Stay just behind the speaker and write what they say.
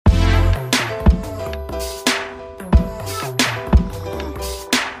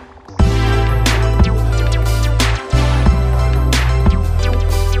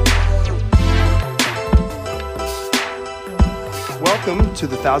to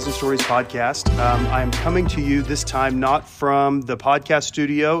the Thousand Stories podcast. I am coming to you this time not from the podcast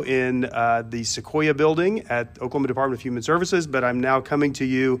studio in the Sequoia building at Oklahoma Department of Human Services, but I'm now coming to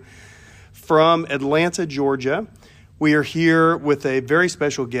you from Atlanta, Georgia. We are here with a very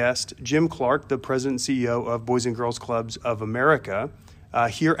special guest, Jim Clark, the President and CEO of Boys and Girls Clubs of America,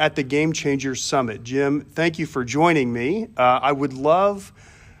 here at the Game Changers Summit. Jim, thank you for joining me. I would love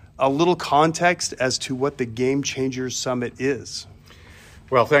a little context as to what the Game Changers Summit is.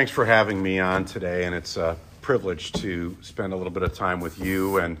 Well, thanks for having me on today, and it's a privilege to spend a little bit of time with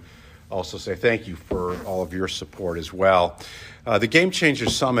you and also say thank you for all of your support as well. The Game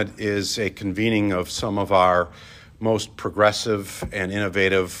Changers Summit is a convening of some of our most progressive and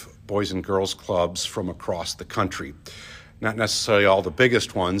innovative boys and girls clubs from across the country. Not necessarily all the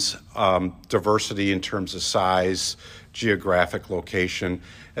biggest ones, diversity in terms of size, geographic location,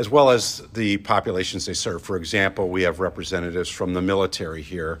 as well as the populations they serve. For example, we have representatives from the military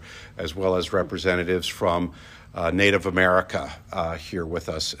here, as well as representatives from Native America here with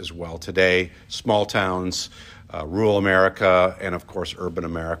us as well today, small towns, rural America, and of course urban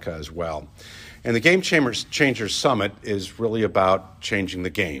America as well. And the Game Changers Summit is really about changing the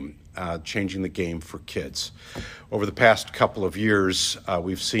game for kids. Over the past couple of years,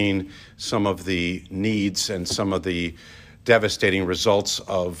 we've seen some of the needs and some of the devastating results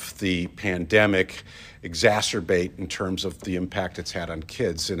of the pandemic exacerbate in terms of the impact it's had on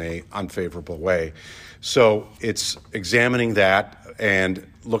kids in an unfavorable way. So it's examining that and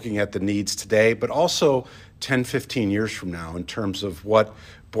looking at the needs today, but also 10, 15 years from now in terms of what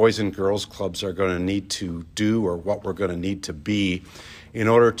Boys and Girls Clubs are going to need to do or what we're going to need to be in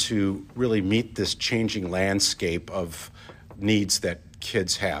order to really meet this changing landscape of needs that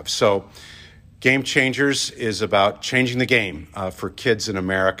kids have. So Game Changers is about changing the game for kids in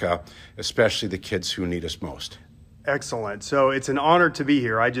America, especially the kids who need us most. Excellent. So it's an honor to be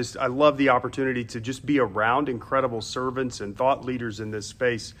here. I love the opportunity to just be around incredible servants and thought leaders in this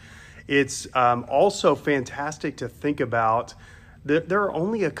space. It's also fantastic to think about that there are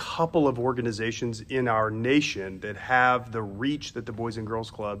only a couple of organizations in our nation that have the reach that the Boys and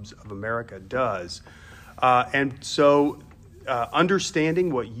Girls Clubs of America does. And so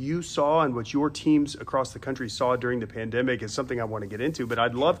understanding what you saw and what your teams across the country saw during the pandemic is something I want to get into, but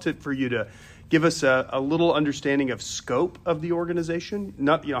I'd love for you to give us a little understanding of scope of the organization.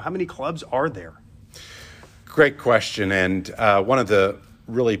 How many clubs are there? Great question. And one of the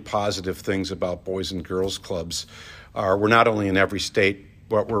really positive things about Boys and Girls Clubs are we're not only in every state,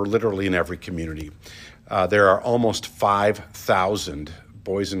 but we're literally in every community. There are almost 5,000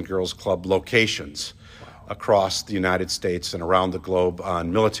 Boys and Girls Club locations across the United States and around the globe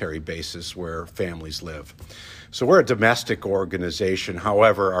on military bases where families live. So we're a domestic organization.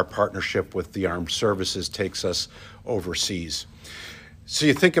 However, our partnership with the Armed Services takes us overseas. So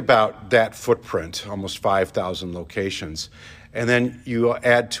you think about that footprint, almost 5,000 locations, and then you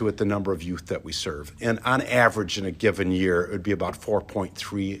add to it the number of youth that we serve. And on average in a given year, it would be about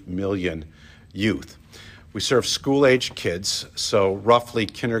 4.3 million youth. We serve school-age kids, so roughly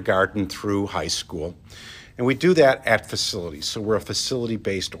kindergarten through high school. And we do that at facilities, so we're a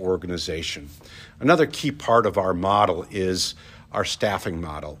facility-based organization. Another key part of our model is our staffing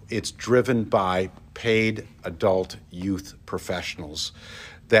model. It's driven by paid adult youth professionals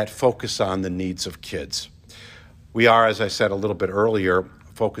that focus on the needs of kids. We are, as I said a little bit earlier,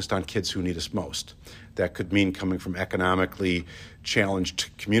 focused on kids who need us most. That could mean coming from economically challenged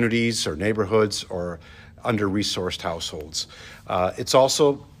communities or neighborhoods or under-resourced households. It's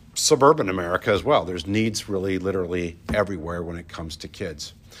also suburban America as well. There's needs really literally everywhere when it comes to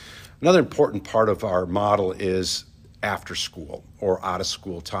kids. Another important part of our model is after school or out of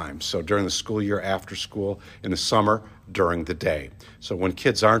school time. So during the school year, after school, in the summer, during the day. So when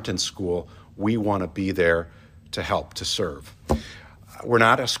kids aren't in school, we want to be there to help, to serve. We're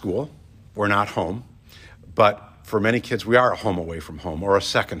not a school, we're not home, but for many kids, we are a home away from home or a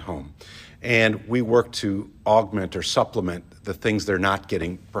second home. And we work to augment or supplement the things they're not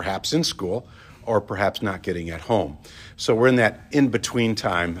getting perhaps in school or perhaps not getting at home. So we're in that in-between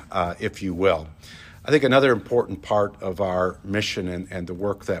time, if you will. I think another important part of our mission and the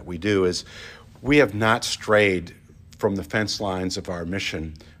work that we do is we have not strayed from the fence lines of our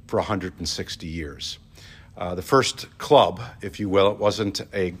mission for 160 years. The first club, if you will, it wasn't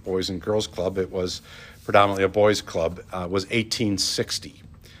a Boys and Girls Club, it was predominantly a boys club, was 1860.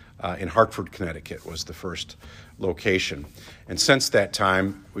 In Hartford, Connecticut was the first location. And since that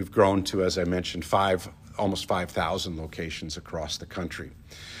time, we've grown to, as I mentioned, almost 5,000 locations across the country.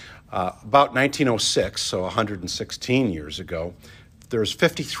 About 1906, so 116 years ago, there's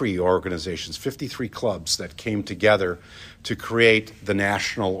 53 organizations, 53 clubs that came together to create the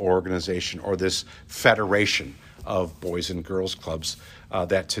national organization, or this federation of Boys and Girls Clubs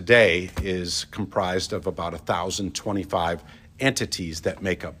that today is comprised of about 1,025 entities that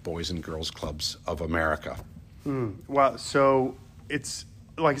make up Boys and Girls Clubs of America. Wow. So it's,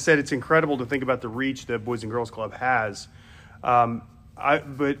 like I said, it's incredible to think about the reach that Boys and Girls Club has.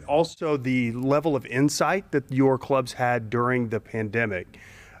 But also the level of insight that your clubs had during the pandemic.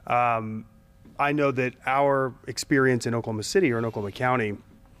 I know that our experience in Oklahoma City or in Oklahoma County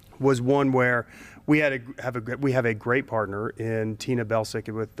was one where we have a great partner in Tina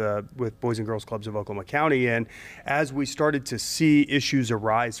Belsick with Boys and Girls Clubs of Oklahoma County. And as we started to see issues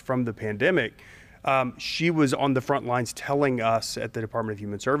arise from the pandemic, she was on the front lines telling us at the Department of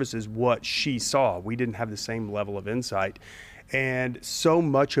Human Services what she saw. We didn't have the same level of insight. And so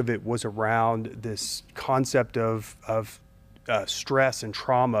much of it was around this concept of stress and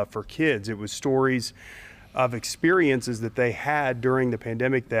trauma for kids. It was stories of experiences that they had during the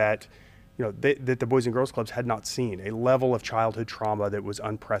pandemic that, that the Boys and Girls Clubs had not seen, a level of childhood trauma that was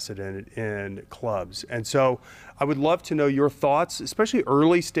unprecedented in clubs. And so I would love to know your thoughts, especially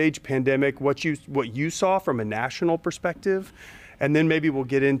early stage pandemic, what you saw from a national perspective. And then maybe we'll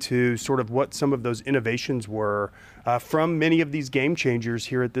get into sort of what some of those innovations were from many of these game changers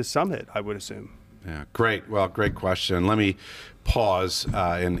here at this summit, I would assume. Yeah, great. Well, great question. Let me pause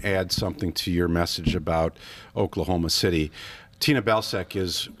and add something to your message about Oklahoma City. Tina Belsick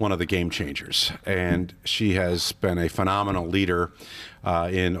is one of the game changers, and she has been a phenomenal leader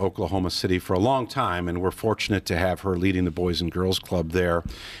in Oklahoma City for a long time, and we're fortunate to have her leading the Boys and Girls Club there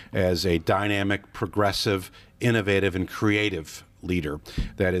as a dynamic, progressive, innovative, and creative leader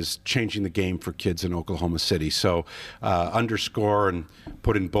that is changing the game for kids in Oklahoma City. So underscore and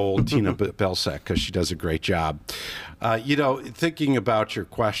put in bold Tina Belsick, because she does a great job. Thinking about your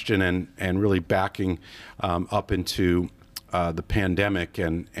question and really backing up into the pandemic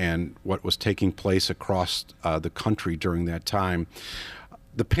and what was taking place across the country during that time,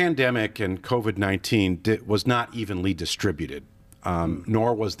 the pandemic and COVID-19 was not evenly distributed.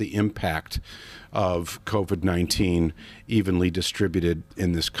 Nor was the impact of COVID-19 evenly distributed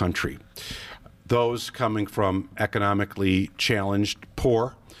in this country. Those coming from economically challenged,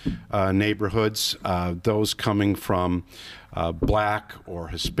 poor neighborhoods, those coming from Black or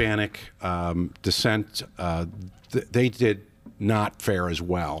Hispanic descent, they did not fare as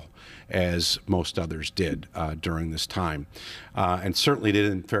well as most others did during this time. And certainly they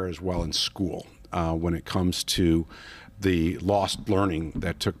didn't fare as well in school when it comes to the lost learning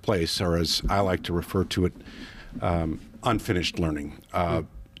that took place, or as I like to refer to it, unfinished learning.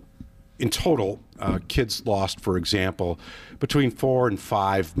 In total, kids lost, for example, between 4 and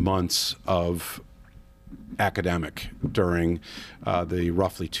 5 months of academic during the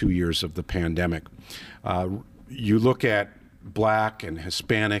roughly 2 years of the pandemic. You look at Black and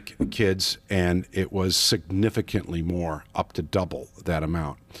Hispanic kids, and it was significantly more, up to double that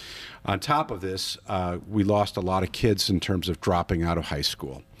amount. On top of this, we lost a lot of kids in terms of dropping out of high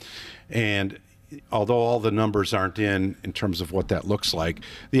school. And although all the numbers aren't in terms of what that looks like,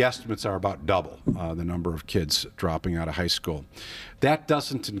 the estimates are about double the number of kids dropping out of high school. That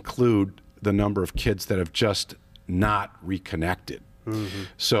doesn't include the number of kids that have just not reconnected. Mm-hmm.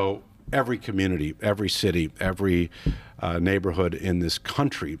 So every community, every city, every neighborhood in this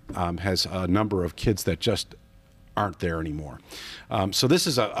country has a number of kids that just aren't there anymore. So this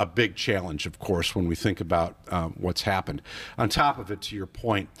is a big challenge, of course, when we think about what's happened. On top of it, to your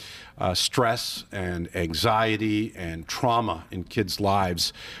point, stress and anxiety and trauma in kids'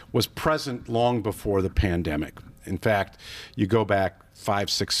 lives was present long before the pandemic. In fact, you go back 5,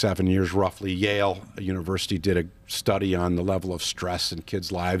 6, 7 years roughly, Yale University did a study on the level of stress in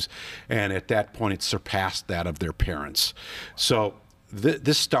kids' lives, and at that point it surpassed that of their parents. So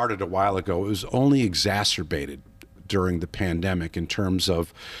this started a while ago. It was only exacerbated during the pandemic in terms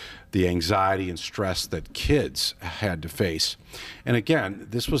of the anxiety and stress that kids had to face. And again,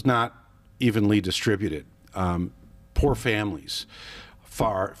 this was not evenly distributed. Poor families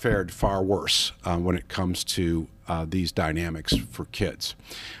fared far worse when it comes to these dynamics for kids.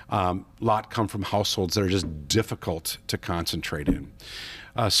 A lot come from households that are just difficult to concentrate in.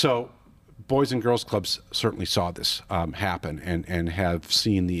 So Boys and Girls Clubs certainly saw this happen and have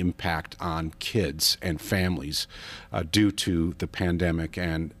seen the impact on kids and families due to the pandemic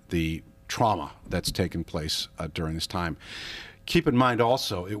and the trauma that's taken place during this time. Keep in mind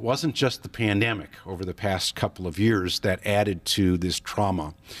also, it wasn't just the pandemic over the past couple of years that added to this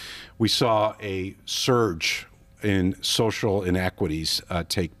trauma. We saw a surge in social inequities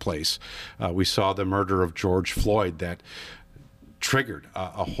take place. We saw the murder of George Floyd that triggered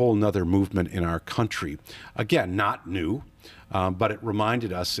a whole nother movement in our country. Again, not new, but it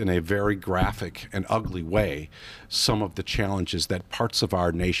reminded us in a very graphic and ugly way some of the challenges that parts of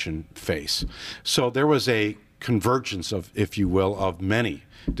our nation face. So there was a convergence of, if you will, of many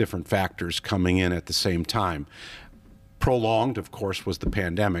different factors coming in at the same time. Prolonged, of course, was the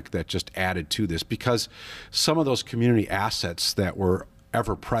pandemic that just added to this, because some of those community assets that were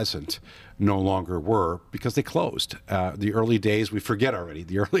ever present no longer were, because they closed. The early days, we forget already,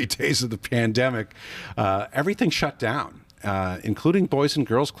 the early days of the pandemic, everything shut down, including Boys and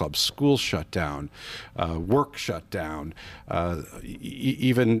Girls Clubs. Schools shut down, work shut down,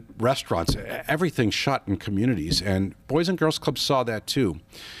 even restaurants, everything shut in communities. And Boys and Girls Clubs saw that too.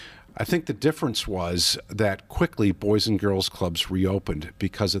 I think the difference was that quickly Boys and Girls Clubs reopened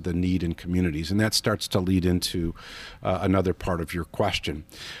because of the need in communities, and that starts to lead into another part of your question.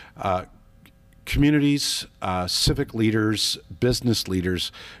 Communities, civic leaders, business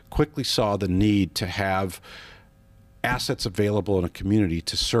leaders quickly saw the need to have assets available in a community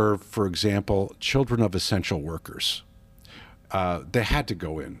to serve, for example, children of essential workers. They had to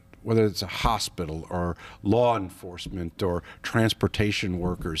go in, whether it's a hospital or law enforcement or transportation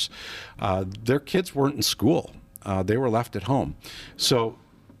workers. Their kids weren't in school. They were left at home. So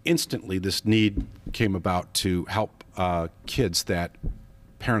instantly this need came about to help kids that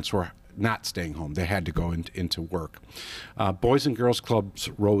parents were not staying home. They had to go into work. Boys and Girls Clubs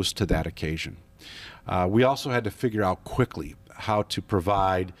rose to that occasion. We also had to figure out quickly how to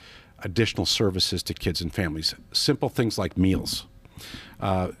provide additional services to kids and families. Simple things like meals.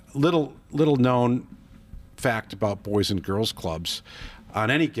 Little known fact about Boys and Girls Clubs,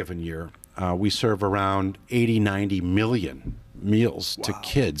 on any given year, we serve around 80-90 million meals to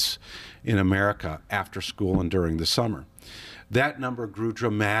kids in America after school and during the summer. That number grew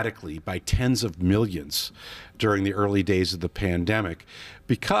dramatically by tens of millions during the early days of the pandemic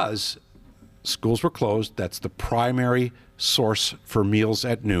because schools were closed. That's the primary source for meals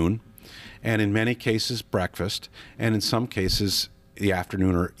at noon, and in many cases breakfast, and in some cases the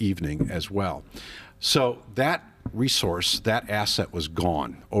afternoon or evening as well. So that resource, that asset was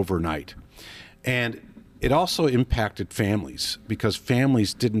gone overnight. And it also impacted families because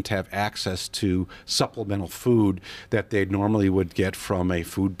families didn't have access to supplemental food that they normally would get from a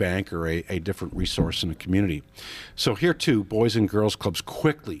food bank or a different resource in a community. So here too, Boys and Girls Clubs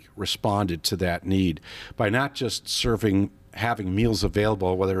quickly responded to that need by not just having meals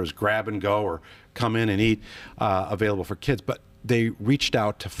available, whether it was grab and go or come in and eat, available for kids, but they reached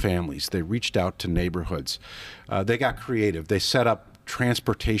out to families. They reached out to neighborhoods. They got creative. They set up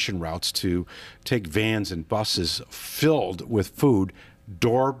transportation routes to take vans and buses filled with food,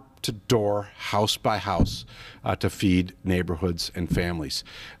 door to door, house by house, to feed neighborhoods and families.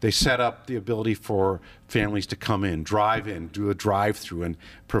 They set up the ability for families to come in, drive in, do a drive-through, and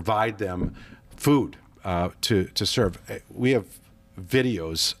provide them food to serve. We have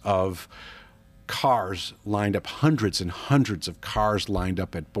videos of cars lined up, hundreds and hundreds of cars lined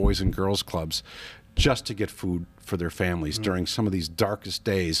up at Boys and Girls Clubs just to get food for their families during some of these darkest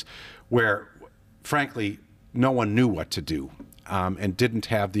days where, frankly, no one knew what to do and didn't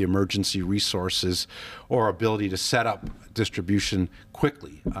have the emergency resources or ability to set up distribution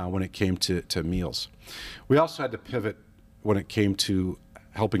quickly when it came to meals. We also had to pivot when it came to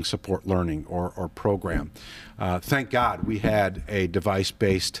helping support learning or program. Thank God we had a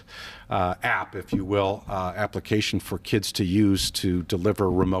device-based app, if you will, application for kids to use to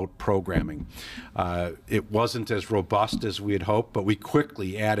deliver remote programming. It wasn't as robust as we had hoped, but we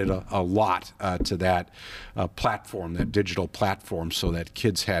quickly added a lot to that platform, that digital platform, so that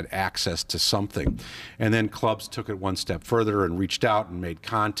kids had access to something. And then clubs took it one step further and reached out and made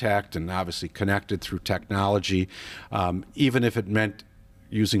contact and obviously connected through technology, even if it meant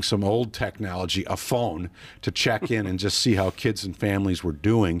using some old technology, a phone, to check in and just see how kids and families were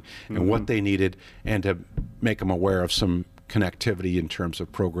doing and what they needed, and to make them aware of some connectivity in terms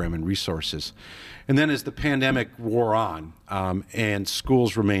of program and resources. And then as the pandemic wore on and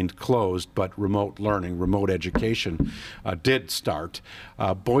schools remained closed, but remote learning, remote education did start,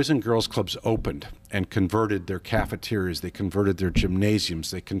 Boys and Girls Clubs opened and converted their cafeterias, they converted their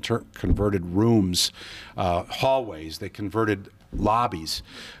gymnasiums, they converted rooms, hallways, they converted lobbies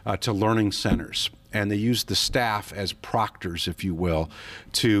to learning centers. And they used the staff as proctors, if you will,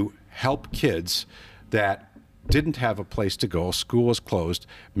 to help kids that didn't have a place to go. School was closed.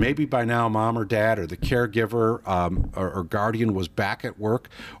 Maybe by now mom or dad or the caregiver or guardian was back at work,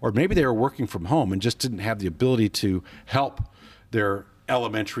 or maybe they were working from home and just didn't have the ability to help their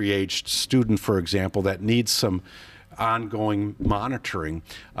elementary aged student, for example, that needs some ongoing monitoring,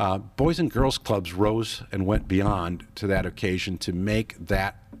 Boys and Girls Clubs rose and went beyond to that occasion to make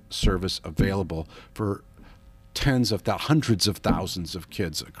that service available for hundreds of thousands of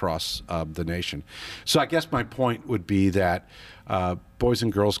kids across the nation. So I guess my point would be that Boys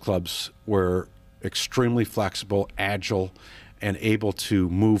and Girls Clubs were extremely flexible, agile, and able to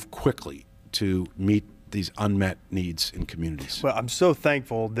move quickly to meet these unmet needs in communities. Well, I'm so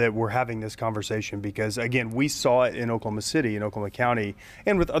thankful that we're having this conversation because, again, we saw it in Oklahoma City, in Oklahoma County,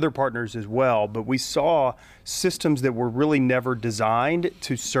 and with other partners as well, but we saw systems that were really never designed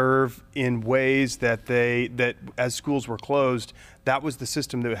to serve in ways that as schools were closed, that was the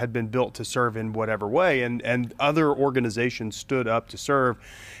system that had been built to serve in whatever way, and other organizations stood up to serve.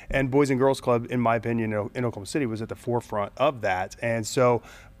 And Boys and Girls Club, in my opinion, in Oklahoma City was at the forefront of that. And so,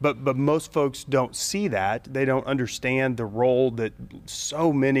 but most folks don't see that. They don't understand the role that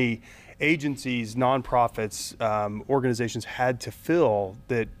so many agencies, nonprofits, organizations had to fill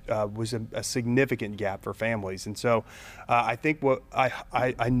that was a significant gap for families. And so I think what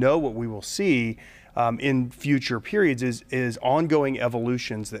I know what we will see in future periods is ongoing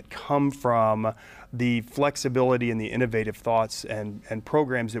evolutions that come from the flexibility and the innovative thoughts and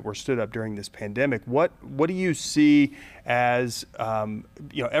programs that were stood up during this pandemic. What do you see as,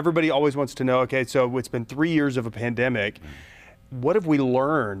 everybody always wants to know, okay, so it's been 3 years of a pandemic. What have we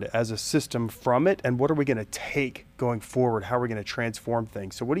learned as a system from it, and what are we going to take going forward? How are we going to transform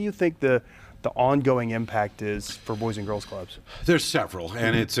things? So what do you think the ongoing impact is for Boys and Girls Clubs? There's several,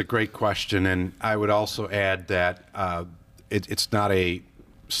 and it's a great question. And I would also add that it's not a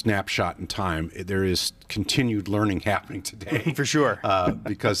snapshot in time. There is continued learning happening today. For sure.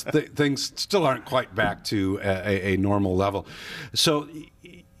 Because things still aren't quite back to a normal level. So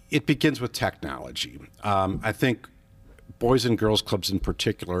it begins with technology. I think Boys and Girls Clubs in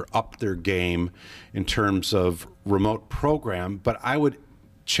particular upped their game in terms of remote program, but I would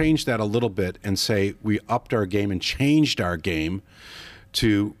change that a little bit and say we upped our game and changed our game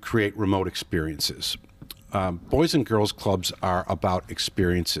to create remote experiences. Boys and Girls Clubs are about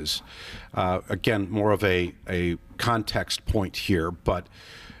experiences. Again, more of a context point here, but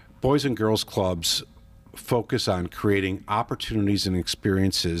Boys and Girls Clubs focus on creating opportunities and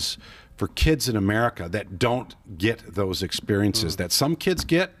experiences for kids in America that don't get those experiences, that some kids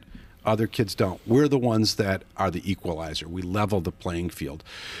get, other kids don't. We're the ones that are the equalizer. We level the playing field.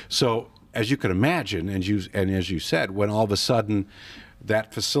 So as you can imagine, and as you said, when all of a sudden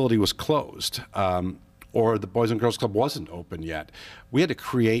that facility was closed, or the Boys and Girls Club wasn't open yet, we had to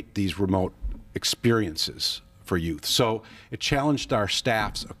create these remote experiences for youth. So it challenged our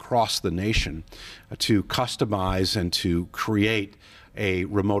staffs across the nation to customize and to create a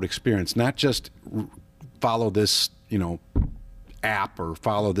remote experience, not just follow this, app or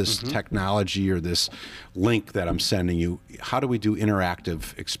follow this technology or this link that I'm sending you. How do we do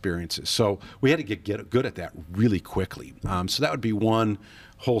interactive experiences? So we had to get good at that really quickly. So that would be one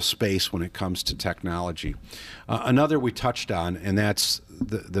whole space when it comes to technology. Another we touched on, and that's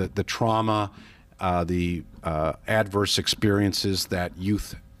the trauma, the adverse experiences that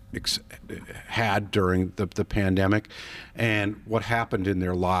youth had during the pandemic and what happened in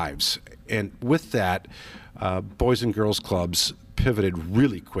their lives. And with that, Boys and Girls Clubs pivoted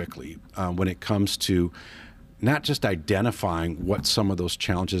really quickly when it comes to not just identifying what some of those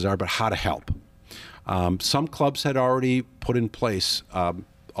challenges are, but how to help. Some clubs had already put in place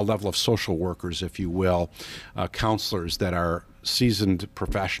a level of social workers, if you will, counselors that are seasoned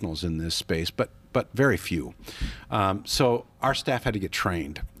professionals in this space, but very few. So our staff had to get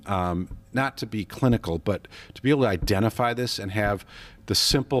trained, not to be clinical, but to be able to identify this and have the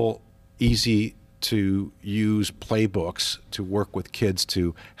simple, easy to use playbooks to work with kids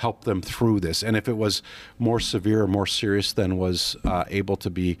to help them through this. And if it was more severe or more serious than was able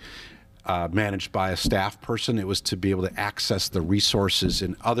to be managed by a staff person, it was to be able to access the resources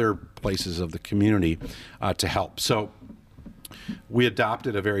in other places of the community to help. So we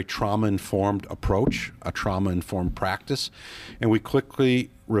adopted a very trauma-informed approach, a trauma-informed practice, and we quickly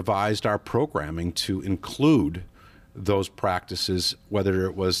revised our programming to include those practices, whether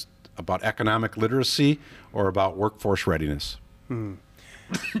it was about economic literacy or about workforce readiness.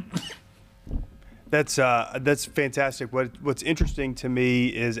 That's fantastic. What's interesting to me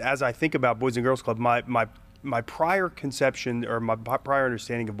is, as I think about Boys and Girls Club, my prior conception or my prior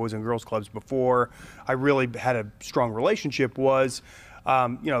understanding of Boys and Girls Clubs before I really had a strong relationship was,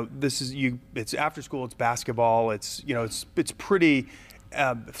 it's after school, it's basketball, it's pretty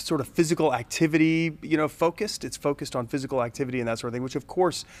sort of physical activity, focused. It's focused on physical activity and that sort of thing, which of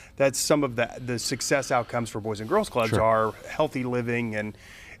course that's some of the success outcomes for Boys and Girls Clubs. Sure. Are healthy living and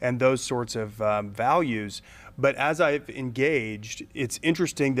and those sorts of values. But as I've engaged, it's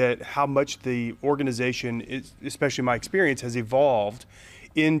interesting that how much the organization, especially my experience, has evolved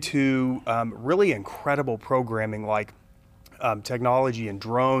into really incredible programming like technology and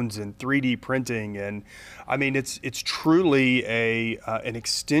drones and 3D printing, and I mean it's truly an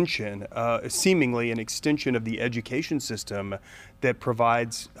extension, seemingly an extension of the education system that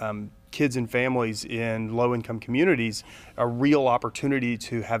provides kids and families in low-income communities a real opportunity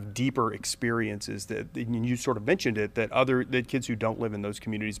to have deeper experiences that you sort of mentioned it that kids who don't live in those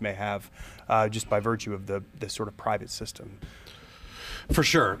communities may have just by virtue of the sort of private system. For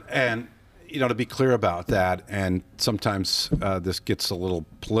sure. And to be clear about that, and sometimes this gets a little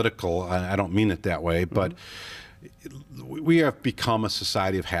political, I don't mean it that way, but we have become a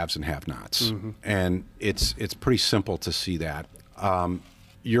society of haves and have-nots. And it's pretty simple to see that.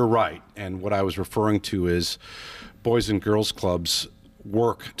 You're right, and what I was referring to is Boys and Girls Clubs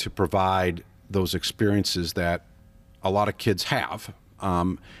work to provide those experiences that a lot of kids have,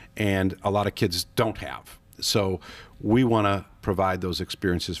 and a lot of kids don't have. So we want to provide those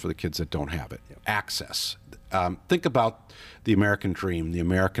experiences for the kids that don't have it. Yep. Access. Think about the American dream, the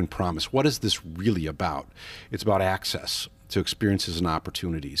American promise. What is this really about? It's about access to experiences and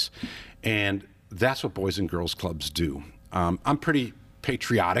opportunities. And that's what Boys and Girls Clubs do. I'm pretty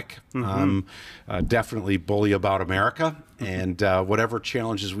patriotic, definitely bully about America, and whatever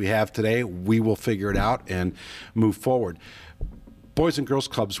challenges we have today, we will figure it out and move forward. Boys and Girls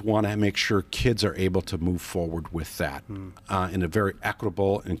Clubs want to make sure kids are able to move forward with that in a very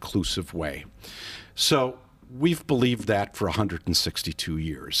equitable, inclusive way. So we've believed that for 162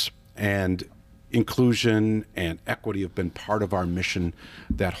 years. And inclusion and equity have been part of our mission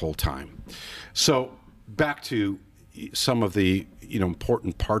that whole time. So back to some of the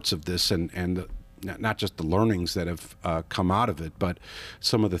important parts of this, and not just the learnings that have come out of it, but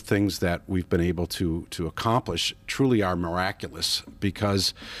some of the things that we've been able to accomplish truly are miraculous,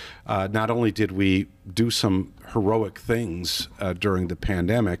 because not only did we do some heroic things during the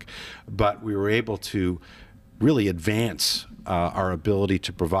pandemic, but we were able to really advance our ability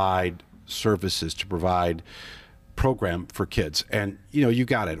to provide services, to provide program for kids. And you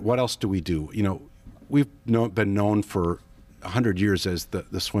got it. What else do we do? We've been known for 100 years as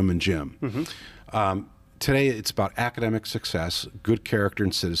the swim and gym. Today, it's about academic success, good character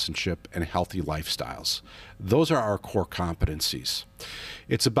and citizenship, and healthy lifestyles. Those are our core competencies.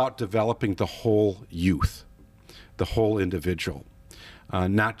 It's about developing the whole youth, the whole individual,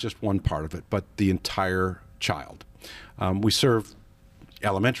 not just one part of it, but the entire child. We serve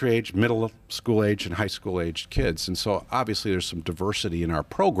elementary age, middle school age, and high school aged kids. And so obviously there's some diversity in our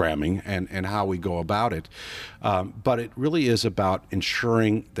programming and how we go about it. But it really is about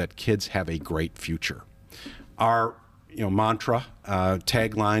ensuring that kids have a great future. Our mantra,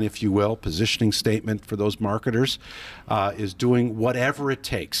 tagline, if you will, positioning statement for those marketers is doing whatever it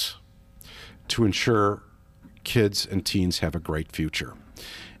takes to ensure kids and teens have a great future.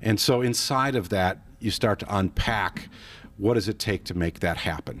 And so inside of that, you start to unpack what does it take to make that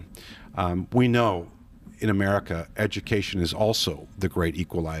happen. We know in America, education is also the great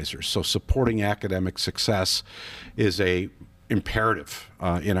equalizer. So supporting academic success is a imperative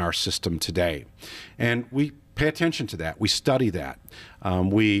in our system today. And we pay attention to that. We study that.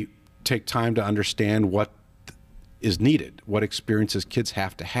 We take time to understand what is needed, what experiences kids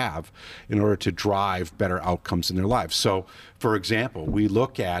have to have in order to drive better outcomes in their lives. So, for example, we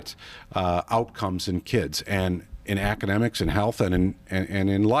look at outcomes in kids and in academics and health and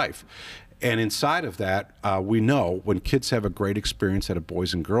in life. And inside of that, we know when kids have a great experience at a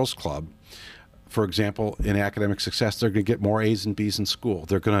Boys and Girls Club, for example, in academic success, they're going to get more A's and B's in school.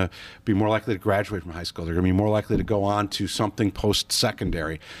 They're going to be more likely to graduate from high school. They're going to be more likely to go on to something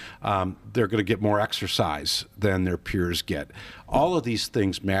post-secondary. They're going to get more exercise than their peers get. All of these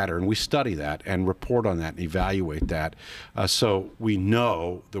things matter, and we study that and report on that and evaluate that. So we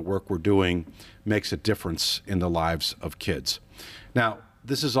know the work we're doing makes a difference in the lives of kids. Now,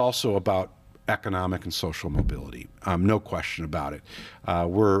 this is also about economic and social mobility, no question about it.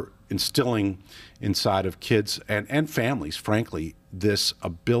 We're instilling inside of kids and families, frankly, this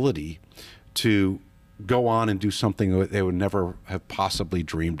ability to go on and do something that they would never have possibly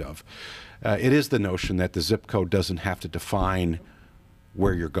dreamed of. It is the notion that the zip code doesn't have to define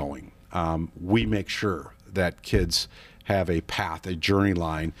where you're going. We make sure that kids have a path, a journey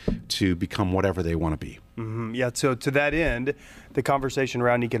line to become whatever they want to be. Yeah, so to that end, the conversation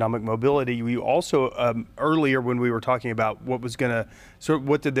around economic mobility, we also, earlier when we were talking about what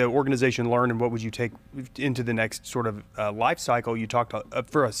did the organization learn and what would you take into the next sort of life cycle, you talked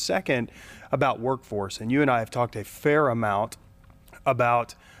for a second about workforce. And you and I have talked a fair amount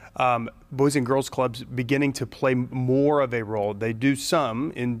about Boys and Girls Clubs beginning to play more of a role. They do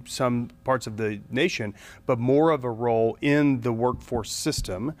some in some parts of the nation, but more of a role in the workforce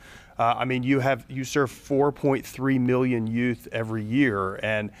system. I mean, you serve 4.3 million youth every year,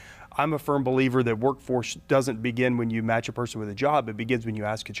 and I'm a firm believer that workforce doesn't begin when you match a person with a job. It begins when you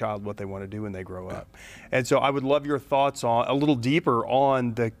ask a child what they want to do when they grow up. And so I would love your thoughts on a little deeper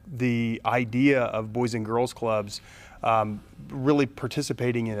on the idea of Boys and Girls Clubs really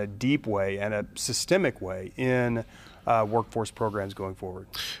participating in a deep way and a systemic way in workforce programs going forward.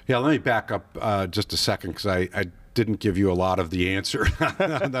 Yeah, let me back up just a second, because I didn't give you a lot of the answer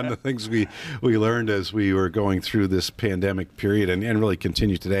on the things we learned as we were going through this pandemic period and really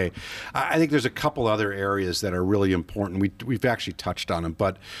continue today. I think there's a couple other areas that are really important. We've actually touched on them,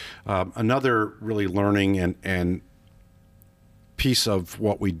 but another really learning and piece of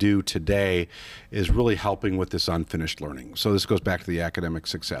what we do today is really helping with this unfinished learning. So this goes back to the academic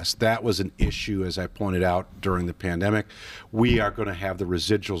success. That was an issue, as I pointed out, during the pandemic. We are going to have the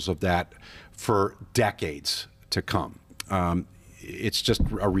residuals of that for decades to come. It's just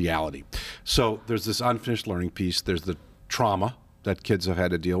a reality. So there's this unfinished learning piece. There's the trauma that kids have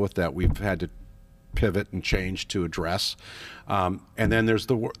had to deal with that we've had to pivot and change to address. And then there's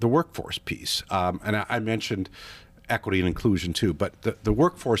the workforce piece. And I mentioned equity and inclusion too, but the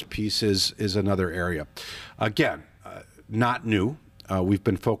workforce piece is another area. Again, not new. We've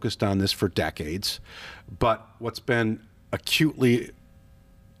been focused on this for decades, but what's been acutely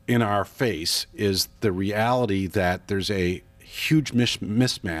in our face is the reality that there's a huge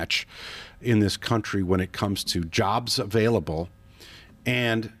mismatch in this country when it comes to jobs available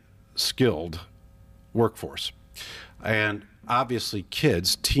and skilled workforce. And obviously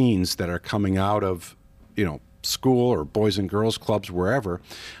teens that are coming out of, school or Boys and Girls Clubs, wherever,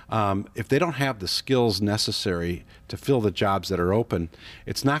 if they don't have the skills necessary to fill the jobs that are open,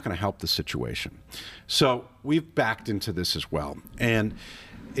 it's not going to help the situation. So we've backed into this as well. And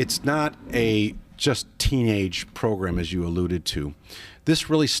it's not a just teenage program, as you alluded to. This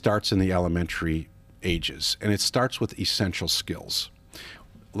really starts in the elementary ages, and it starts with essential skills.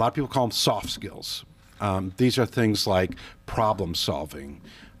 A lot of people call them soft skills. These are things like problem solving,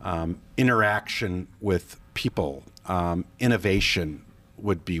 interaction with people, innovation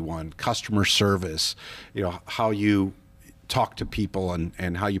would be one, customer service, how you talk to people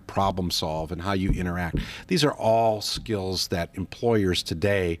and how you problem solve and how you interact. These are all skills that employers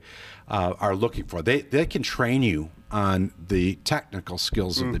today are looking for. They can train you on the technical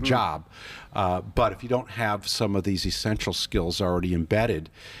skills of the job, but if you don't have some of these essential skills already embedded,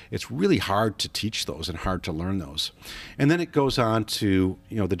 it's really hard to teach those and hard to learn those. And then it goes on to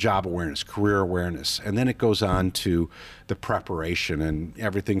the job awareness, career awareness, and then it goes on to the preparation and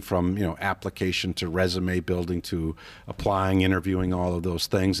everything from application to resume building to applying, interviewing, all of those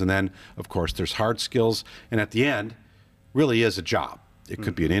things. And then of course there's hard skills, and at the end really is a job. It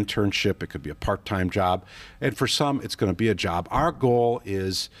could be an internship, it could be a part-time job, and for some it's going to be a job. Our goal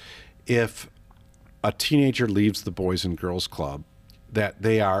is, if a teenager leaves the Boys and Girls Club, that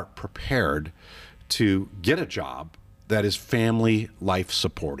they are prepared to get a job that is family life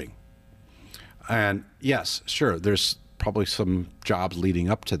supporting. And yes, sure, there's probably some jobs leading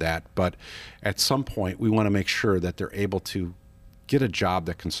up to that, but at some point we want to make sure that they're able to get a job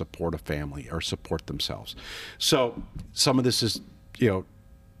that can support a family or support themselves. So some of this is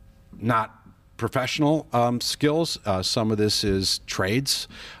not professional skills. Some of this is trades.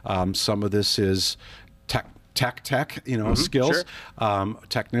 Some of this is tech skills, sure.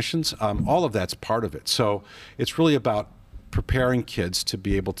 Technicians. All of that's part of it. So it's really about preparing kids to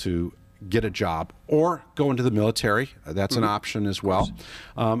be able to get a job or go into the military. That's an option as well.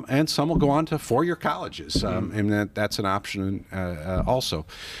 And some will go on to four-year colleges, and that's an option also.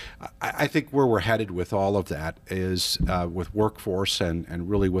 I think where we're headed with all of that is with workforce and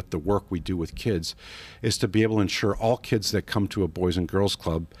really with the work we do with kids is to be able to ensure all kids that come to a Boys and Girls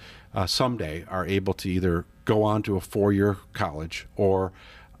Club someday are able to either go on to a four-year college or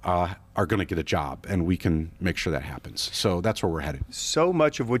are going to get a job, and we can make sure that happens. So that's where we're headed. So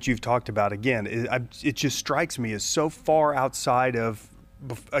much of what you've talked about, again, it just strikes me as so far outside of,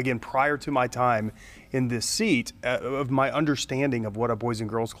 again, prior to my time in this seat, of my understanding of what a Boys and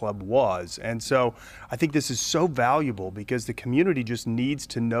Girls Club was. And so I think this is so valuable because the community just needs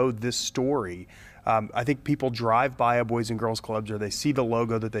to know this story. I think people drive by a Boys and Girls Clubs or they see the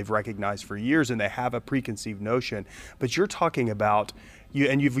logo that they've recognized for years and they have a preconceived notion. But you're talking about,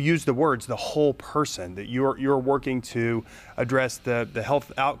 and you've used the words, the whole person, that you're working to address the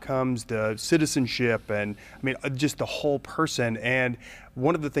health outcomes, the citizenship, and I mean, just the whole person. And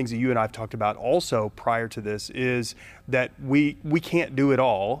one of the things that you and I have talked about also prior to this is that we can't do it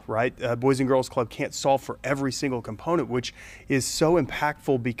all, right? Boys and Girls Club can't solve for every single component, which is so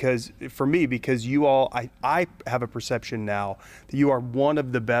impactful because for me, because you all, I have a perception now that you are one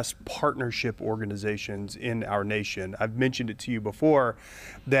of the best partnership organizations in our nation. I've mentioned it to you before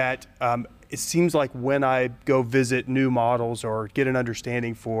that it seems like when I go visit new models or get an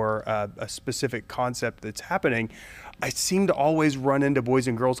understanding for a specific concept that's happening, I seem to always run into Boys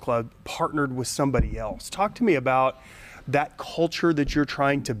and Girls Club partnered with somebody else. Talk to me about that culture that you're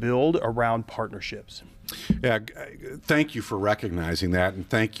trying to build around partnerships. Yeah, thank you for recognizing that, and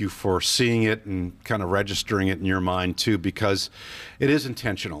thank you for seeing it and kind of registering it in your mind too, because it is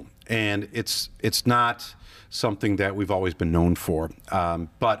intentional, and it's not something that we've always been known for,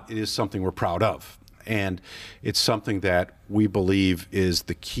 but it is something we're proud of, and it's something that we believe is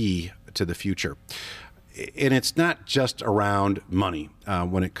the key to the future. And it's not just around money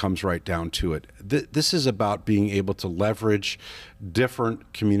when it comes right down to it. This is about being able to leverage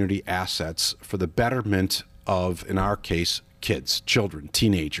different community assets for the betterment of, in our case, kids, children,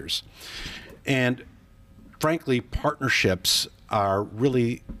 teenagers. And frankly, partnerships are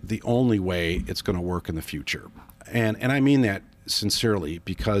really the only way it's going to work in the future. And I mean that sincerely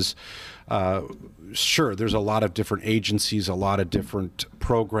because sure, there's a lot of different agencies, a lot of different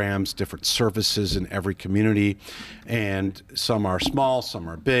programs, different services in every community, and some are small, some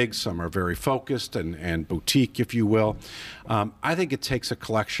are big, some are very focused and boutique, if you will. I think it takes a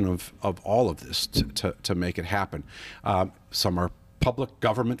collection of all of this to make it happen. Some are public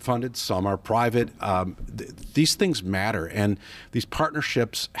government funded, some are private. These things matter, and these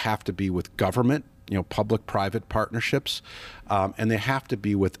partnerships have to be with government, public-private partnerships, and they have to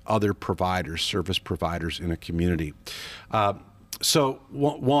be with other providers, service providers in a community. So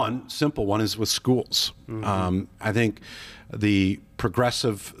one simple one is with schools. Mm-hmm. I think the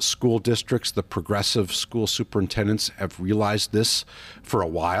progressive school districts, the progressive school superintendents have realized this for a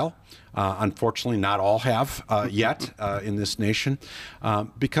while. Unfortunately, not all have yet in this nation,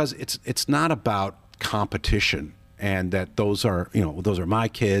 because it's not about competition. And that those are my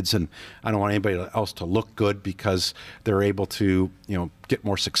kids, and I don't want anybody else to look good because they're able to, get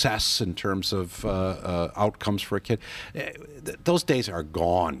more success in terms of outcomes for a kid. Those days are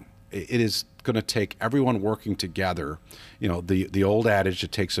gone. It is going to take everyone working together. The old adage,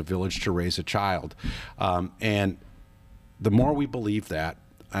 it takes a village to raise a child. And the more we believe that,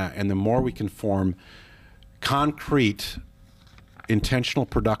 and the more we can form concrete, intentional,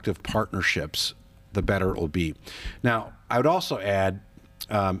 productive partnerships, the better it will be. Now, I would also add,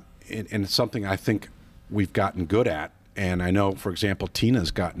 and something I think we've gotten good at, and I know, for example, Tina's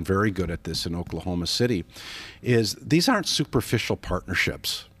gotten very good at this in Oklahoma City, is these aren't superficial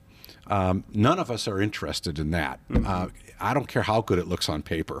partnerships. None of us are interested in that. Mm-hmm. I don't care how good it looks on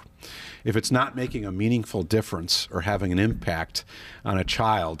paper. If it's not making a meaningful difference or having an impact on a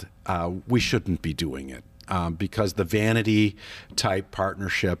child, we shouldn't be doing it. Because the vanity type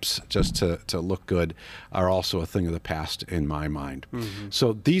partnerships just to look good are also a thing of the past in my mind. Mm-hmm.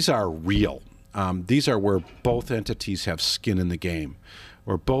 So these are real. These are where both entities have skin in the game,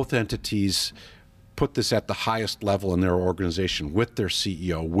 where both entities put this at the highest level in their organization with their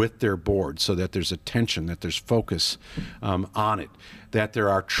CEO, with their board, so that there's attention, that there's focus on it, that there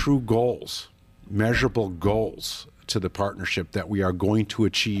are true goals, measurable goals to the partnership that we are going to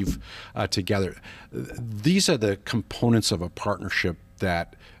achieve together. These are the components of a partnership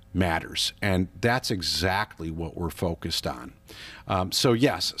that matters, and that's exactly what we're focused on. So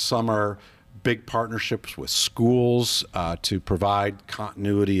yes, some are big partnerships with schools to provide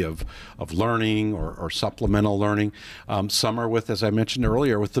continuity of learning or supplemental learning. Some are with, as I mentioned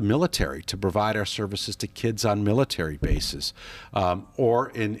earlier, with the military to provide our services to kids on military bases, or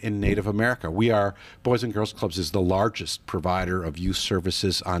in Native America. Boys and Girls Clubs is the largest provider of youth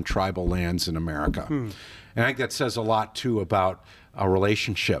services on tribal lands in America. And I think that says a lot, too, about a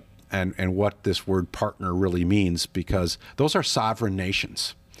relationship and what this word partner really means, because those are sovereign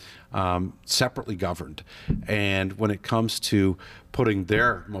nations. Separately governed. And when it comes to putting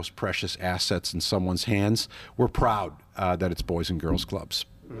their most precious assets in someone's hands, we're proud that it's Boys and Girls Clubs.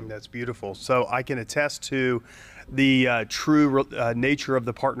 That's beautiful. So I can attest to the true nature of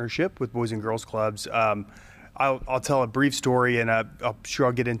the partnership with Boys and Girls Clubs. I'll tell a brief story, and I'm sure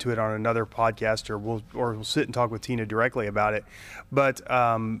I'll get into it on another podcast, or we'll sit and talk with Tina directly about it. But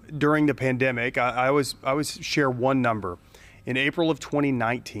during the pandemic, I always share one number. In April of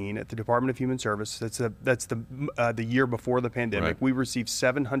 2019, at the Department of Human Services, that's the year before the pandemic, right, we received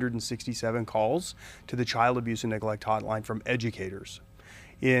 767 calls to the Child Abuse and Neglect Hotline from educators.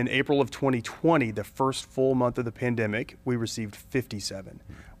 In April of 2020, the first full month of the pandemic, we received 57.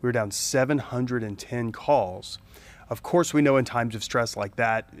 We were down 710 calls. Of course, we know in times of stress like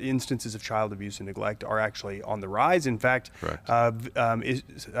that, instances of child abuse and neglect are actually on the rise. In fact,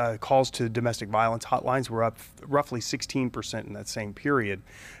 calls to domestic violence hotlines were up roughly 16% in that same period.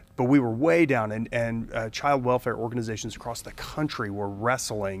 But we were way down, and child welfare organizations across the country were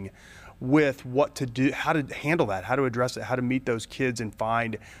wrestling with what to do, how to handle that, how to address it, how to meet those kids and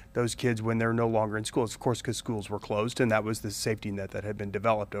find those kids when they're no longer in schools. Of course, because schools were closed, and that was the safety net that had been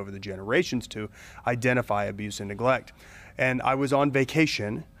developed over the generations to identify abuse and neglect. And I was on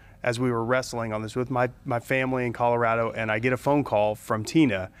vacation as we were wrestling on this with my family in Colorado, and I get a phone call from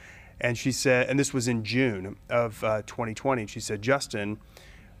Tina, and she said, and this was in June of 2020, and she said, "Justin,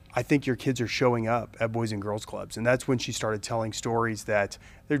 I think your kids are showing up at Boys and Girls Clubs." And that's when she started telling stories that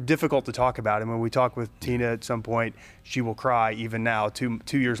they're difficult to talk about. And when we talk with Tina at some point, she will cry even now, two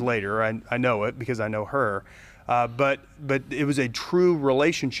years later. I know it because I know her. But it was a true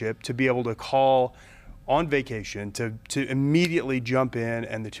relationship to be able to call on vacation, to immediately jump in,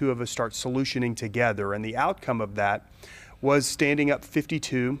 and the two of us start solutioning together. And the outcome of that was standing up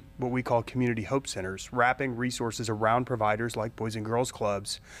 52 what we call community hope centers, wrapping resources around providers like Boys and Girls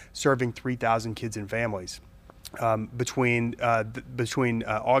Clubs, serving 3,000 kids and families between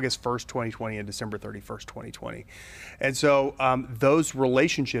August 1st, 2020 and December 31st, 2020. And so those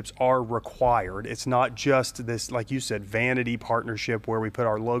relationships are required. It's not just this, like you said, vanity partnership where we put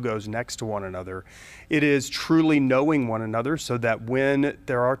our logos next to one another. It is truly knowing one another so that when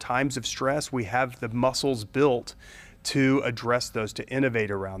there are times of stress, we have the muscles built to address those, to innovate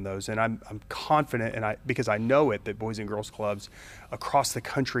around those. And I'm confident, and because I know it, that Boys and Girls Clubs across the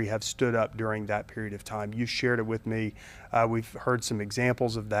country have stood up during that period of time. You shared it with me. We've heard some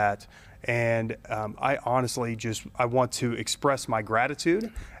examples of that. And I honestly I want to express my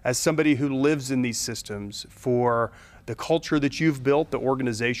gratitude as somebody who lives in these systems for the culture that you've built, the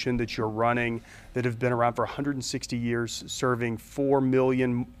organization that you're running, that have been around for 160 years, serving 4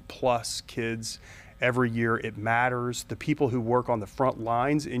 million plus kids every year. It matters. The people who work on the front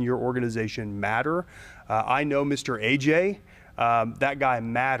lines in your organization matter. I know Mr. AJ. That guy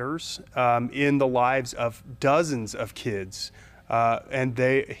matters in the lives of dozens of kids, and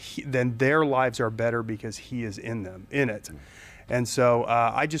then their lives are better because he is in it. And so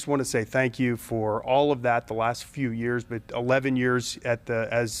I just want to say thank you for all of that the last few years, but 11 years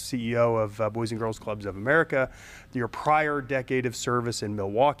as CEO of Boys and Girls Clubs of America, your prior decade of service in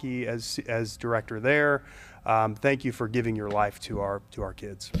Milwaukee as director there. Thank you for giving your life to our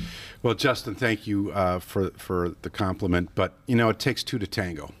kids. Well, Justin, thank you for the compliment, but it takes two to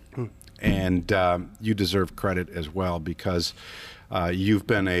tango. And you deserve credit as well because you've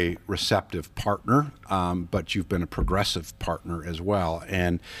been a receptive partner, but you've been a progressive partner as well.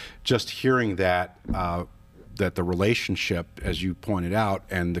 And just hearing that the relationship, as you pointed out,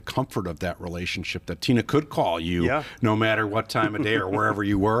 and the comfort of that relationship, that Tina could call you no matter what time of day or wherever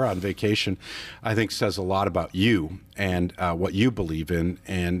you were on vacation, I think says a lot about you and what you believe in,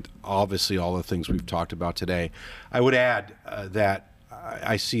 and obviously all the things we've talked about today. I would add that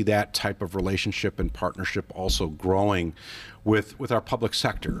I see that type of relationship and partnership also growing with our public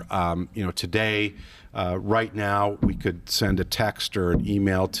sector. Today, right now, we could send a text or an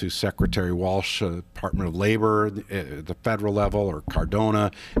email to Secretary Walsh, Department of Labor, the federal level, or Cardona,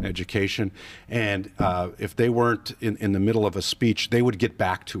 Education, and if they weren't in the middle of a speech, they would get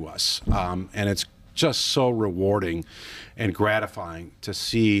back to us. And it's just so rewarding and gratifying to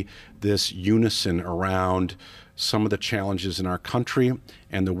see this unison around some of the challenges in our country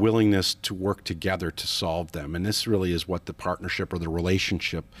and the willingness to work together to solve them. And this really is what the partnership or the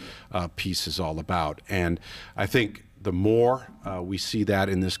relationship piece is all about. And I think the more we see that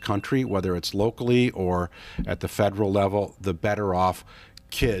in this country, whether it's locally or at the federal level, the better off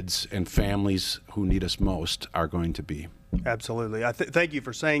kids and families who need us most are going to be. Absolutely. Thank you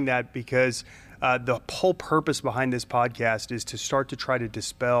for saying that, because the whole purpose behind this podcast is to start to try to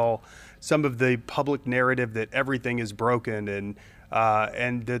dispel some of the public narrative that everything is broken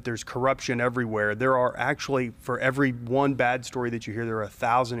and that there's corruption everywhere. There are actually, for every one bad story that you hear, there are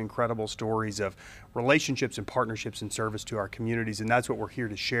 1,000 incredible stories of relationships and partnerships and service to our communities, and that's what we're here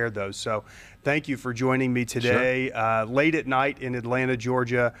to share those. So thank you for joining me today, late at night in Atlanta,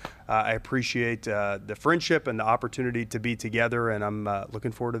 Georgia. I appreciate the friendship and the opportunity to be together, and I'm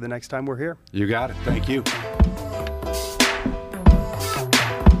looking forward to the next time we're here. You got it. Thank you.